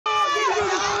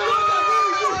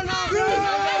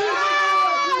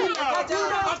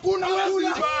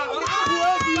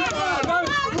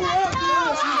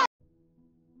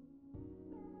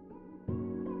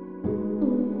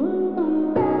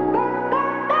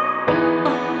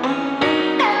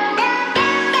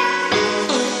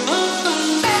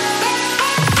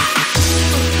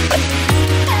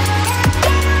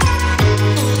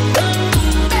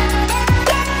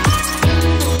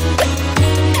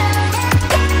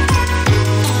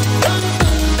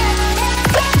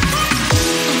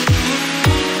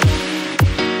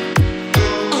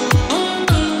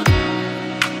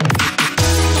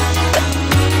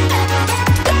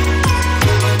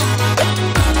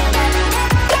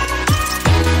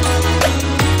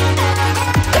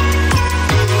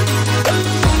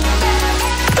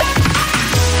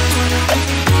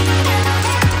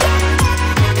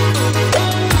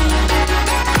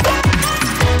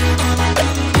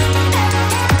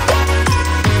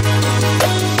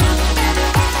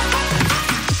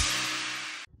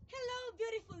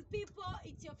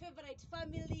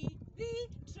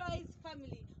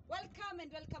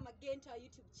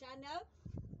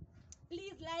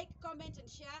comment and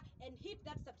share, and hit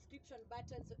that subscription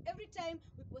button so every time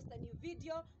we post a new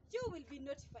video you will be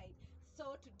notified.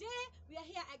 So today we are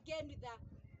here again with a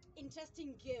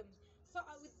interesting game. So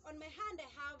on my hand I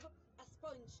have a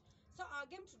sponge. So our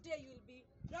game today, you will be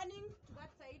running to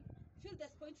that side, fill the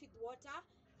sponge with water,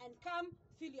 and come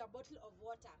fill your bottle of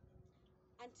water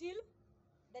until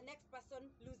the next person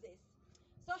loses.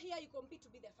 So here you compete to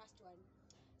be the first one.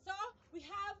 So we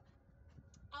have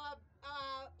our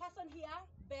person here,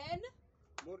 Ben.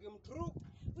 Morgan True.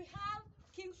 We have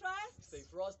King Frost. Stay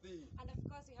frosty. And of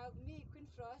course we have me, Queen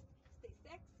Frost. Stay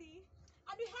sexy.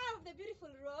 And we have the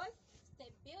beautiful Rose.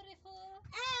 Stay beautiful.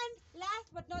 And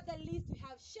last but not the least, we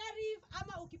have Sheriff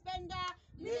ama ukipenda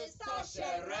Mr.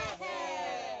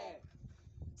 Sherehe.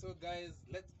 So guys,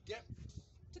 let's get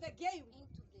to the game.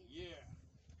 Yeah.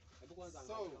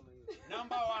 So,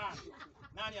 number 1.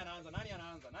 Nani anaanza?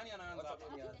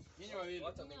 Nyinyi wawili.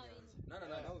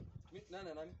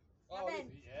 Nani?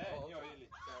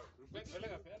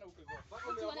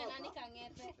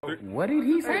 What did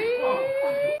he say?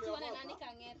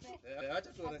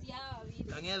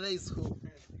 Kang'ethe is who?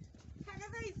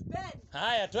 Kang'ethe is Ben.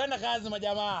 Haya, twende kazi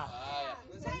majamaa. Haya.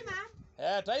 Timer?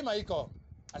 Timer iko.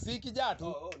 Asikija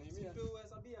tu. Ni mimi tu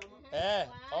hesabia ama?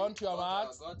 On to your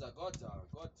marks. Goja.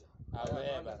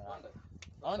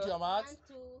 On to your marks.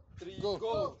 1, 2, 3,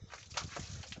 go.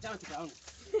 Acha chupa yangu.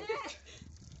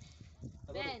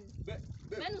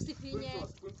 Ben usifinye.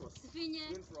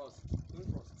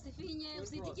 Usifinye,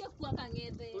 usitikie kuwa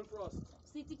Kang'ethe.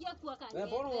 Usitikie kuwa Kang'ethe.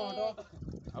 Mbona unaondoka?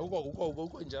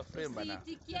 Huko nje frame bana.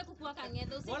 Usitikie kuwa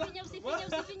Kang'ethe.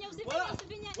 Usifinye.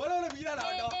 Bora unamjila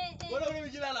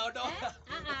naondoka.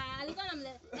 Alikuwa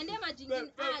namle. Ende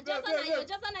majingine.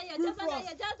 Jaza na hiyo.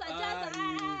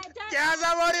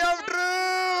 Jaza Morgan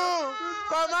True.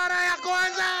 Kwa mara ya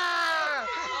kwanza.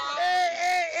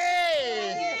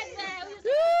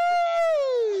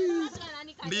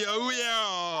 Ndio huyo.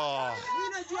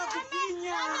 Ninajua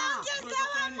kufinya.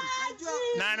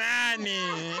 Na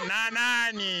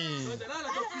nani?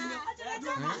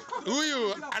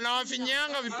 Huyu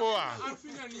anawafinyanga vipoa.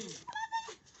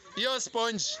 Hiyo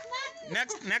sponge.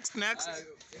 Next.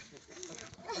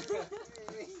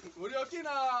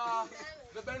 Uliokina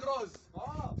the Ben Rose.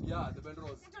 Yeah, the Ben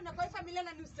Rose. Sasa tunakuwa familia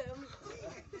na Lusem.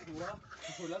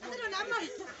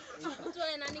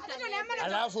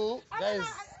 Alafu guys,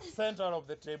 center of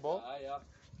the table.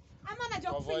 Ama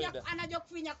anajua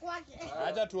kufinya kwake.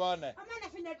 Acha tuone. Ama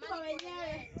anafinya tu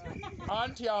wenyewe.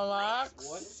 On to your marks.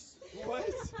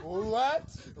 What?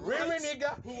 Really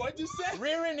nigga? What you say?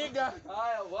 Really nigga?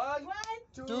 Haya, 1,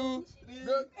 2, 3,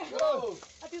 go.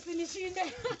 Ati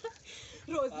usinishinde.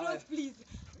 Rose please.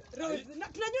 Rose,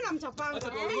 tunajua namchapanga.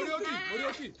 Acha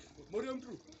Morgan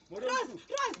True.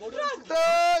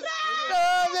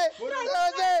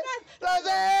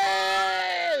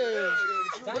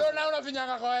 Bro, na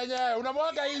unafinyanga kwa wenyewe.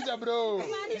 Unamwaga nje bro.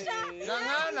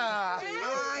 Ngangana.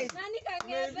 Nani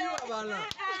Kang'ethe? Bana.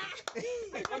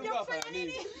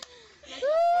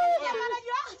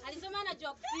 Alisema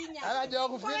anajua kufinya. Anajua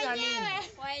kufinya nini?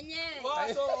 Wenyewe.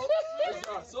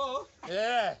 So.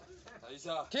 Yeah.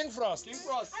 Aisha. King Frost.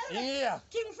 Yeah.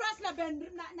 King Frost na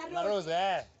Ben na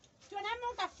Rose. Tunaona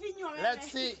utafinywa wewe.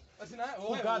 Let's see.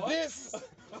 Who got this?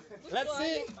 Let's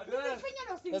see. Usifinya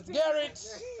na usimfinye. Let's get it.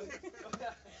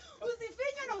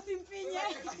 Usifinya na usimfinye.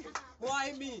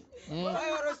 Why me?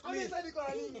 Why Rose please?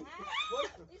 Toka nje.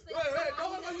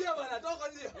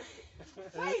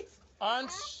 Wait.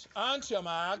 On your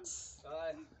marks.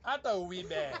 Hata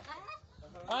uibe.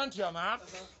 On your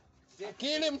marks.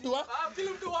 Kili mtu wa? Kili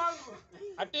mtu wangu.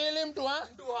 Atili mtu wa?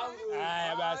 Mtu wangu.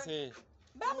 Haya basi.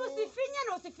 Babu usifinya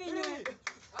na usifinywe.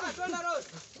 Twende Rose.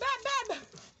 Bab.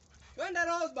 Twende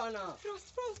Rose bana.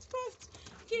 Frost.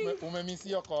 King. Umemiss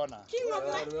hiyo kona. King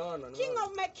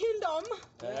of my kingdom.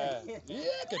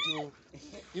 Yeah, ketu.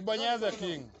 Ibonyeze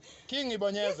King. King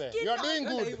ibonyeze. You are doing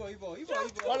good.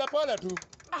 Pole tu.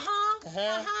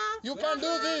 You can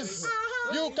do this.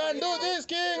 You can do this,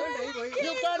 King.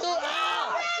 You can do.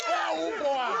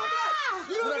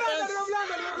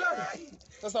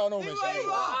 Sasa wana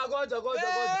umeshinda. Goja.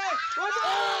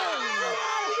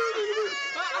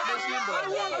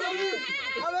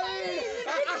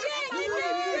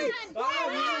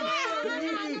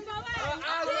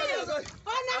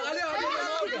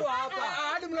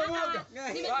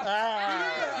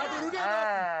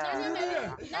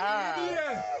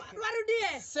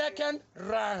 Second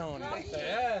round.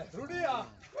 Rudia.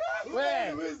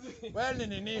 Wewe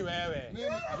nini wewe?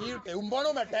 Mbona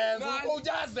umetenga?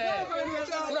 Ujaze.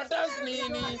 Unataka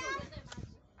nini?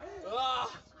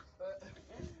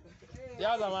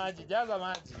 Jaza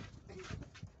maji.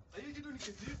 Hii kitu ni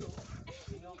kizito.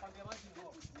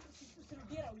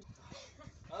 Usirudie round.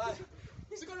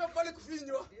 Siko na pale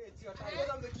kufinywa. Because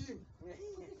I'm the king.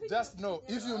 Just know,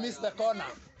 if you miss the corner,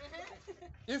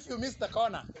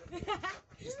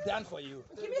 it's done for you.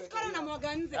 Kimi skora na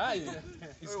mwaga nje. Aye,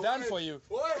 it's done for you.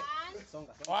 Oi.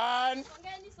 One.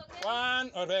 Songeni.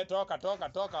 One. Alright, toka.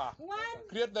 One.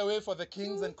 Create the way for the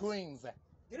kings and queens.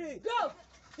 Go.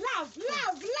 Love.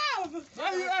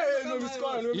 Hey, no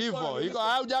miskora. Hivyo, iko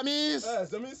haujamis.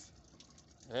 Zamis.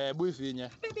 Buifinye.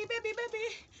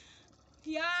 Baby.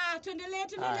 Ya, tuendelee.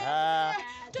 Aha.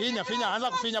 Finya,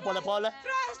 anza kufinya pole.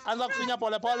 Anza kufinya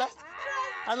pole.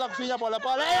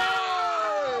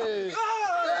 Hey!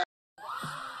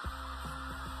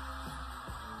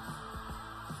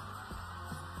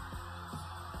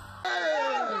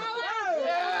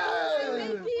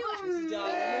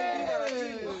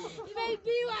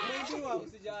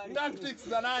 Tactics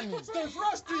za nani? Stay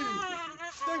frosty.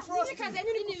 Kazi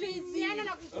yenu ni kufiziana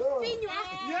na kufinywa.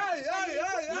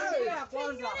 Yeah.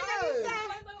 Kwanza.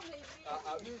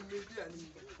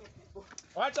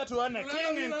 Wacha tuone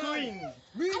king and queen.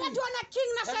 Ana tuona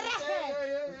king na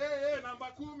sherehe. Namba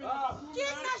 10.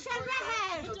 King na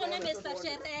sherehe. Tuone Mr.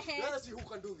 Sherehe. Let's see who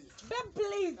can do this. Babe,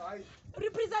 please.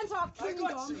 Represent our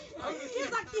kingdom.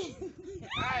 He's a king.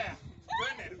 Haya.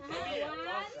 Twende.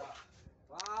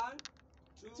 1,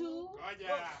 2.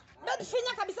 Ngoja. Babe,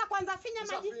 finya kabisa kwanza, finya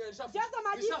maji. Jaza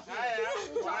maji. Haya.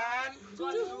 1,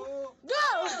 2. Go.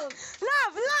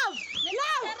 Love.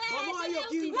 Mama hiyo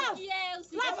king. Love.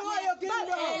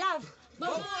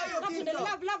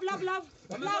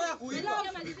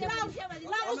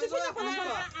 Usifiche kwa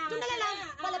mkono. Tuendelee love.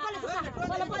 Pole sasa.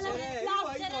 Pole. Love.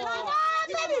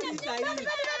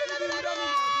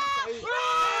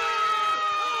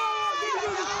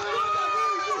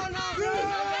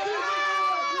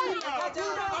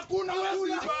 Hakuna wewe.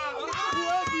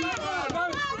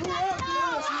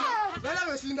 Nani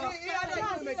ameshinda?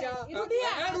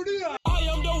 Rudia. I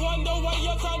am the one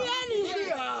you're talking.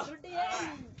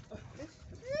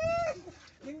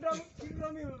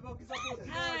 Kingdom imebakisupport.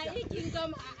 Hii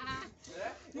kingdom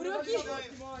Murioki.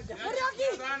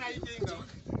 Sana hii kingdom.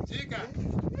 Chika.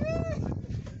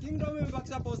 Kingdom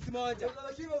imebakisupport moja. You're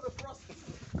the king of the frosty.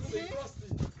 Stay frosty.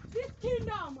 This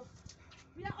kingdom.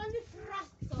 We are only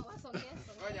frost.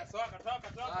 Ngoja, toka.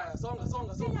 Haya,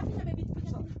 songa. Finya baby.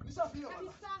 Nishafinya bana.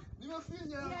 Kabisa.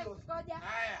 Nimefinya Yes, hapo. ngoja.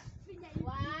 Haya. Finya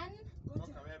 1.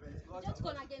 Toka wewe. Just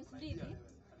tuko na games mbili.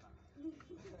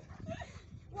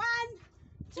 1,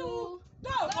 2,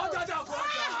 go. Ngoja.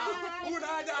 Una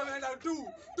haja ameenda 2.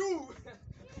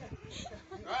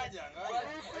 Ngoja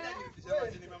nikitisha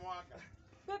maji nimemwaka.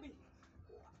 Baby.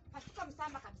 Hatuka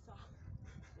msamba kabisa.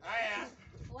 Haya.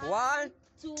 1,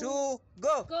 2,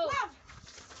 go. Go.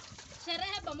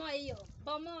 Sherehe bomoa hiyo.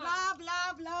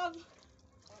 Love.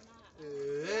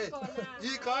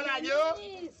 Hii kona jo.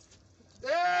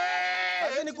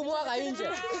 Sasa ni kumwaga nje.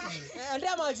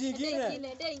 Ndio maji ingine.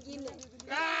 Ingine.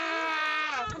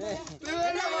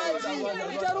 Ndio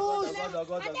maji. Itaruhusu.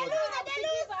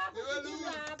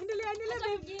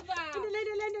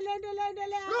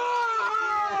 Endelea.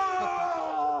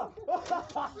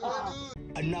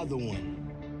 Another one.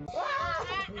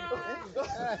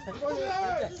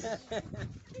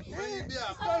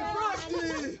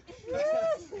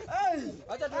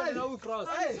 Acha tuende na huyu cross.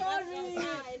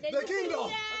 The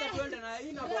kingdom. Acha tuende na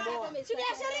hii na bomoa. Shida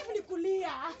ya Sharif ni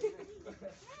kulia.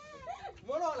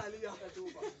 Mbona wanalia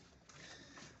chupa?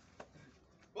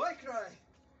 Why cry?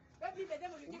 Baby,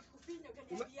 bedemo ni kufinya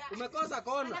ukaniambia. Umekosa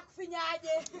kona. Anakufinyaje?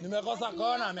 Nimekosa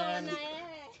kona man.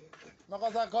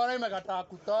 Nimekosa kona imekataa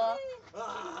kutoa.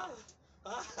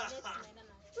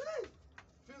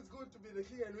 Feels good to be the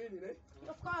king and winning, eh?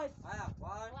 Of course. Haya,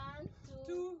 1, 1,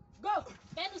 2. 2, go.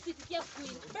 Ben usitikie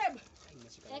queen. Babe.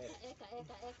 Eka.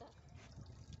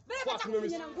 Babe, acha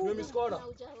kufinya na nguvu. Nimemiskora.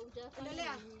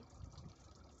 Endelea.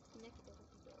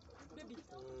 Baby.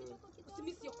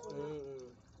 Usimisi yako.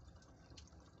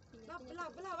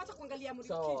 Bla, wacha kuangalia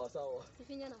Muriki. Sawa.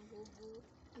 Kufinya na nguvu.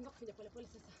 Anza kufinya pole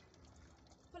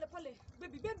sasa. Pole.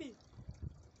 Baby.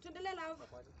 Tuendelee love.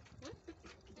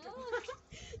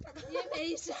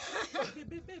 Yemeisha.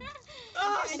 Baby.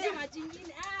 Ndio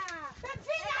majingine.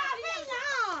 Finya.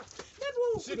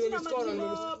 Baby, Shida nimeskora.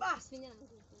 Kufinya na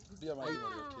nguvu. Rudia maji.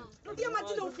 Rudia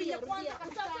majina ufinya kwanza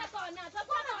kabisa. Tafuta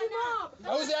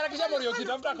kona. Au usiharakisha Morioki,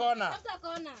 tafuta kona.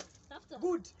 Tafuta.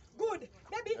 Good.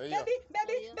 Baby, finya.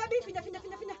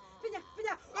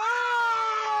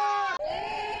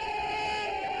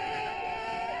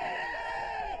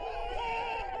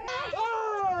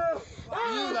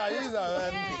 Iza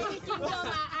man.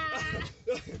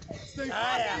 Stay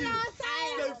Haya. frosty.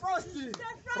 Stay frosty.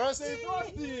 Frosty.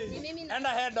 Ni mimi na Enda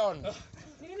head on.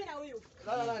 Ni mimi na huyu.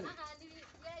 Nani?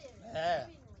 yeye.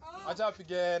 Acha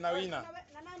apige na winner.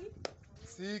 Na nani?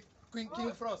 Si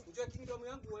King Frost. Unajua kingdom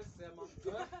yangu wewe sema.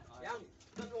 Yangu.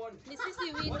 Ni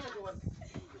sisi winner.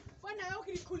 Bwana wewe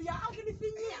ukinikulia au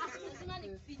ukinifinyia? Lazima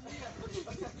nimfinyie.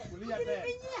 Kulia tena.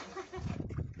 Ukinifinyia.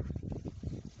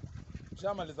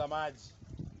 Shamaliza maji.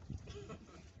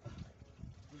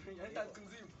 Yaani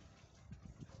mzima.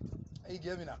 Hii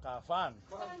game inakaa fun.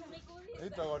 Nikuulize.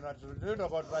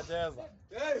 Itakuwa tunacheza.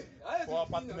 Haya Kwa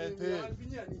apartment hii.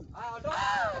 Anafinyia nini?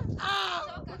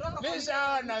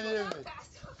 Nishaona mimi.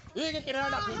 Hiki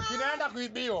kinaenda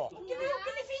kuibiwa.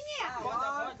 Ukinifinyia.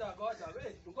 Ngoja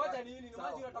wewe. Ngoja nini? Ni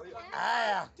maji unatafuta.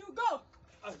 Haya. To go.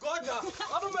 Ngoja.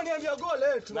 Hapo umeniambia goal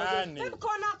eh. Nani?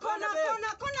 Kona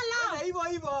lao.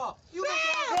 Hivyo.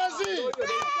 Rosie, you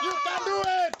can do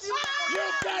it.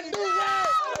 You can do it.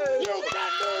 You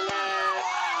can do it.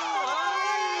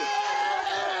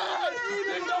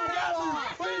 Kingdom gani?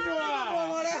 Finywa.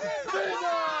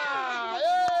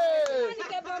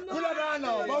 Kula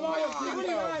nano. Mama yo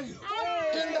kingdom.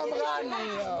 Kingdom gani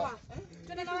hiyo?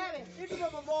 Twende na wewe. Hivi ndio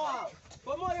bomoa.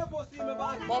 Bomoa hiyo post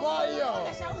imebaki. Mama hiyo.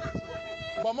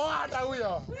 Mama hata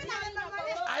huyo.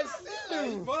 I see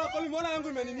you. Mbona yangu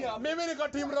imeninia? Mimi niko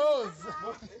Team Rose.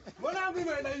 Mbona yangu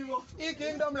imeenda hivyo? Hii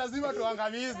kingdom lazima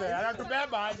tuangamize.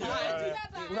 Anatubeba aje?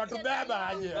 Unatubeba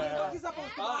aje?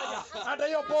 Hata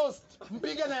hiyo post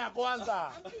mpige na ya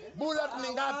kwanza. Bullet ni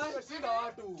ngapi? Shinda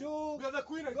watu. We are the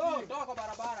queen and king. Toka kwa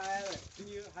barabara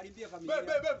wewe. Haribia familia.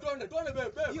 Babe, tuone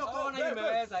babe. Hiyo kona hiyo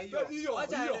imeweza hiyo.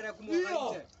 Acha aendelee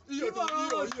kumwangalia.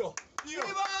 Hiyo.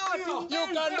 You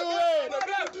can do it.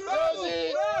 Rosie,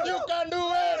 you can do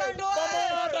it.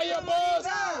 Mama hata hiyo boss.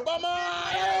 Mama.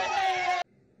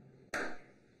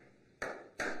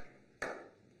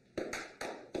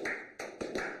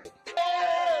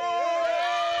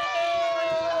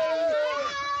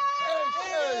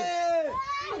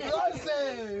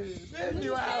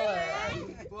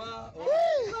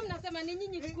 Mnasema ni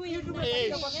nyinyi queen.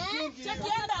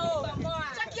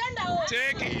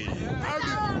 Cheki.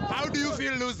 How do you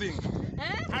feel losing?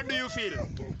 How do you feel?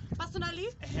 Personally,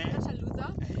 I'm not a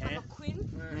loser. I'm a queen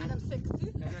and I'm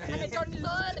sexy. And I don't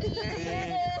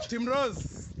lose. Team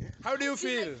Rose, how do you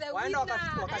feel? Waenda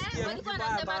wakasikia Walikuwa vibaya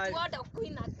wanasema bye. tuoda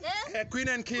queen. Queen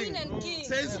and king. Queen and king.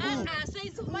 Says who?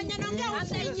 Says who? Mwenye naongea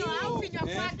ufinywa au finywa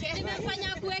kwake.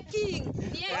 Nimefanya kuwe king.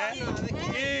 Ni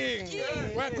yeye.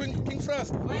 King. Where King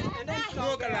Frost?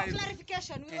 Localize.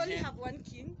 Clarification, we only have one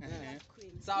king and one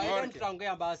queen. Sawa, Okay. hiyo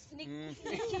tutaongea basi. Ni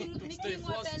king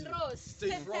wa Penrose.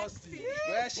 Stay frosty.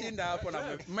 Wewe shinda hapo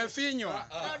na mmefinywa.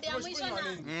 Round ya mwisho na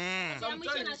ya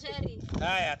mwisho na Sherry.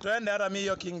 Haya, twende hata mimi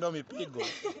hiyo kingdom ipigwe.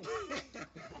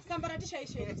 Sambaratisha hii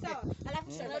sheri, sawa?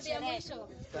 Alafu Round ya mwisho.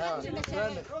 Sawa.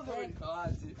 Twende.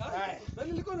 Na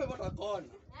nilikuwa nimepata kona.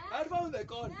 I found the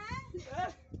corner.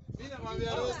 Mimi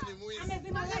namwambia Rose ni mwizi.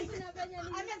 amezima light.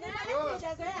 Amezima light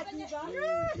kujazoea kiva.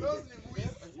 Rose ni mwizi.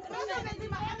 Rose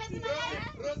amezima light.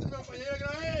 Rose nimefanya hiyo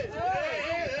kama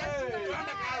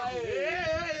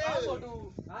Hapo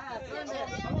tu. Haya,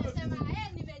 Anasema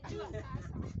nimejua sasa.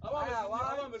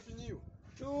 Hawa amefinyiwa.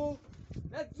 two.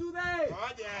 Let's do this.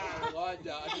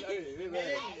 Ngoja. Let's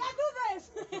do this.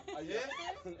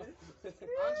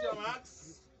 Antia Max.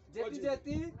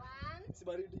 Jeti. One, Si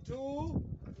baridi. Two.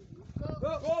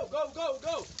 go.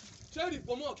 Go. Cherry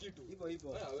pomoa kitu.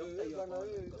 Hivyo. Haya, Tafuta wewe hiyo bana kona,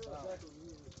 wewe. iko sawa.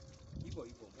 Hivyo,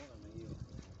 mbona na hiyo.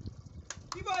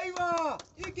 Hivyo.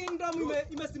 Hii kingdom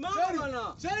imesimama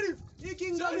bana. Sheriff. Hii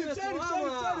kingdom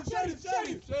imesimama.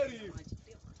 Sheriff.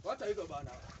 Wacha hizo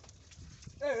bana.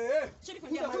 Sheri kwa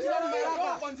njia.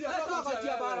 Kwa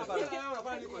njia bara.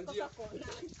 Unafanya nini kwa njia?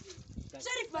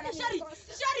 Sheriff bana, Sheriff.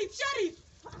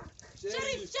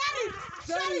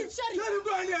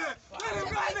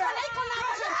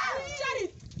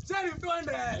 Sheriff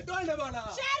twende. Sheriff twende bana.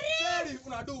 Sheriff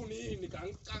unadu nini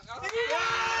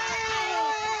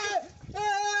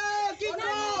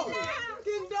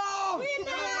Kingdom.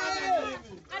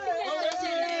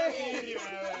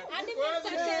 Hadi mwisho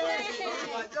Sherry.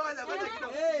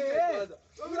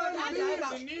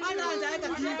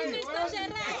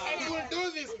 We'll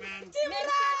do this, man.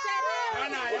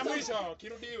 Bana, ya mwisho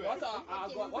kirudiwe.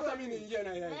 Wacha mimi niingie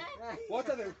na yeye.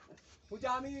 Wacha the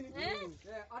Hujaamini?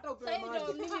 Hata upewe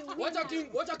maji.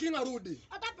 wacha king arudi.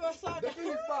 Hata pesa. The king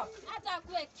is back. Hata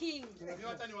akuwe king. Mimi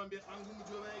hata niwaambie tangu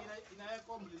mjue wewe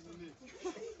inaweka mlizuni.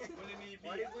 Waliniibia.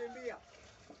 Walikuimbia.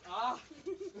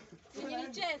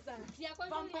 Nilicheza. Si ya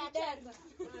kwanza nilicheza.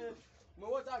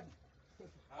 Umewatch hadi?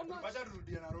 Wacha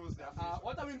turudia na Rose.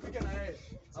 Wacha mimi nipige na yeye.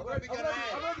 Piga na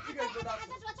yeye. Piga introduction.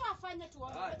 Sasa tuache wafanye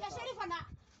tuone. Sheriff ana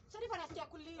Sheri anasikia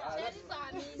kulia. Sheri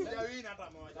saa nini? Sijawini hata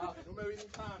moja. Umewini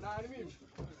sana. Na ni mimi.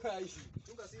 Aishi.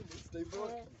 Chunga simu. Stay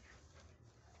broad.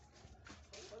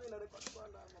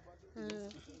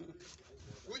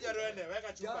 Kuja tuende,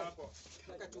 weka chupa hapo.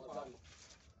 Weka chupa hapo.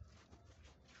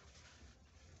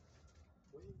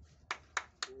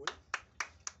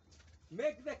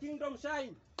 Make the kingdom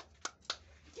shine.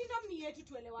 Kingdom ni yetu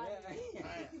tuelewane.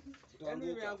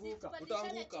 Imeanguka.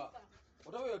 Utaanguka.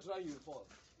 Whatever you're trying, you'll fall.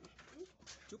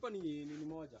 Chupa ni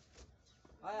moja.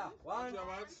 Haya,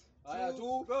 1. Haya,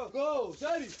 2. Go.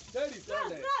 Sheri.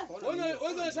 Twende.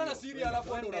 Wewe sana siri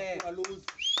alafu ndo unakuwa lose.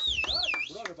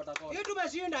 Bro amepata call. Hii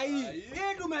tumeshinda hii.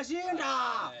 Hii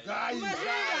tumeshinda. Guys.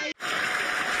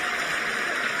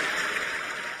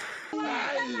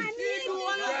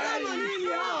 Wanasema nini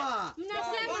hawa?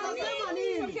 Mnasema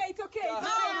nini? It's okay.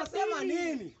 Hawa wanasema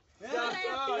nini?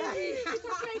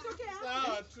 It's okay.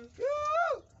 Sawa tu.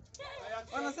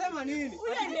 Wanasema nini?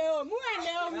 Muende.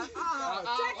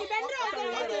 Cheki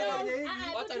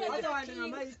Wacha waende na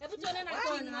mai. Hebu tuone na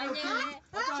king mwenyewe.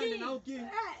 Wacha waende na king.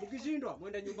 Ukishindwa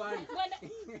mwende nyumbani.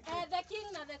 The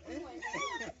king na the queen wende.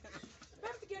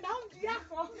 Basi down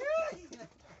yako.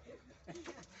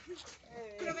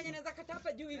 Kuna venye naweza kata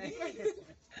hapa juu hivi.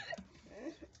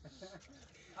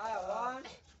 Haya, 1.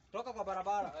 Toka kwa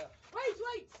barabara.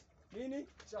 Wait. Nini?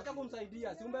 Acha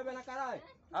kumsaidia. Si umbebe na karai.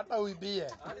 Hata uibie.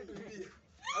 Hadi tuibie.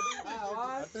 Haya,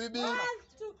 1. Tuibie. 1,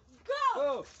 2, go.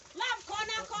 Go. Love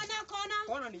corner.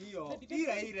 Kona ni hiyo.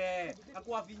 Ile.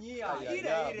 Akuwafinyia.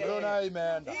 Bro na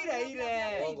imeenda.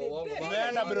 Ile. Wongo.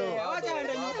 Imeenda bro. Wacha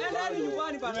waende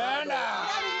nyumbani bana. Imeenda.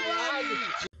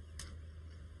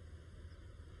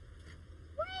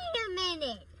 Wait a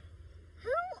minute.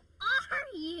 Who are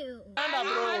you? Imeenda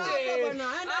bro.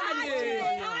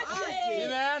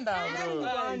 Imeenda bro.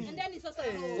 And then it's also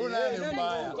Unaye ni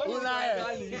mbaya.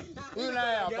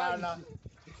 Unaye hapana.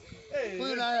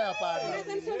 Unaye hapana.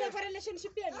 Unaweza kwa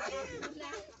relationship yenu.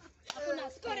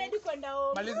 Hakuna score ready kwenda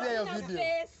home. Malizia hiyo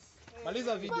video.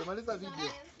 Maliza video.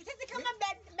 Sisi kama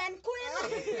Ben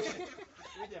Queen.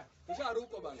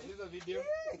 Usharuko bana. Maliza video.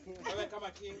 Wewe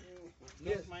kama king.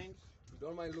 Don't mind.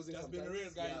 Don't mind losing It's some been time. real,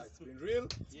 guys. Yeah, it's been real.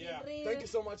 Yeah. Thank you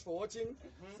so much for watching.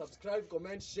 Subscribe,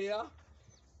 comment, share.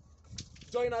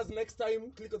 Join us next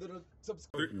time. Click on the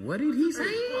subscribe. What did he say?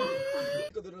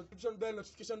 Click on the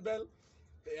notification bell.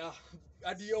 Yeah.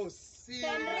 Adios. See you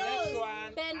in the next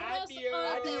one. Ben Rose Adios.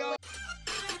 all the way.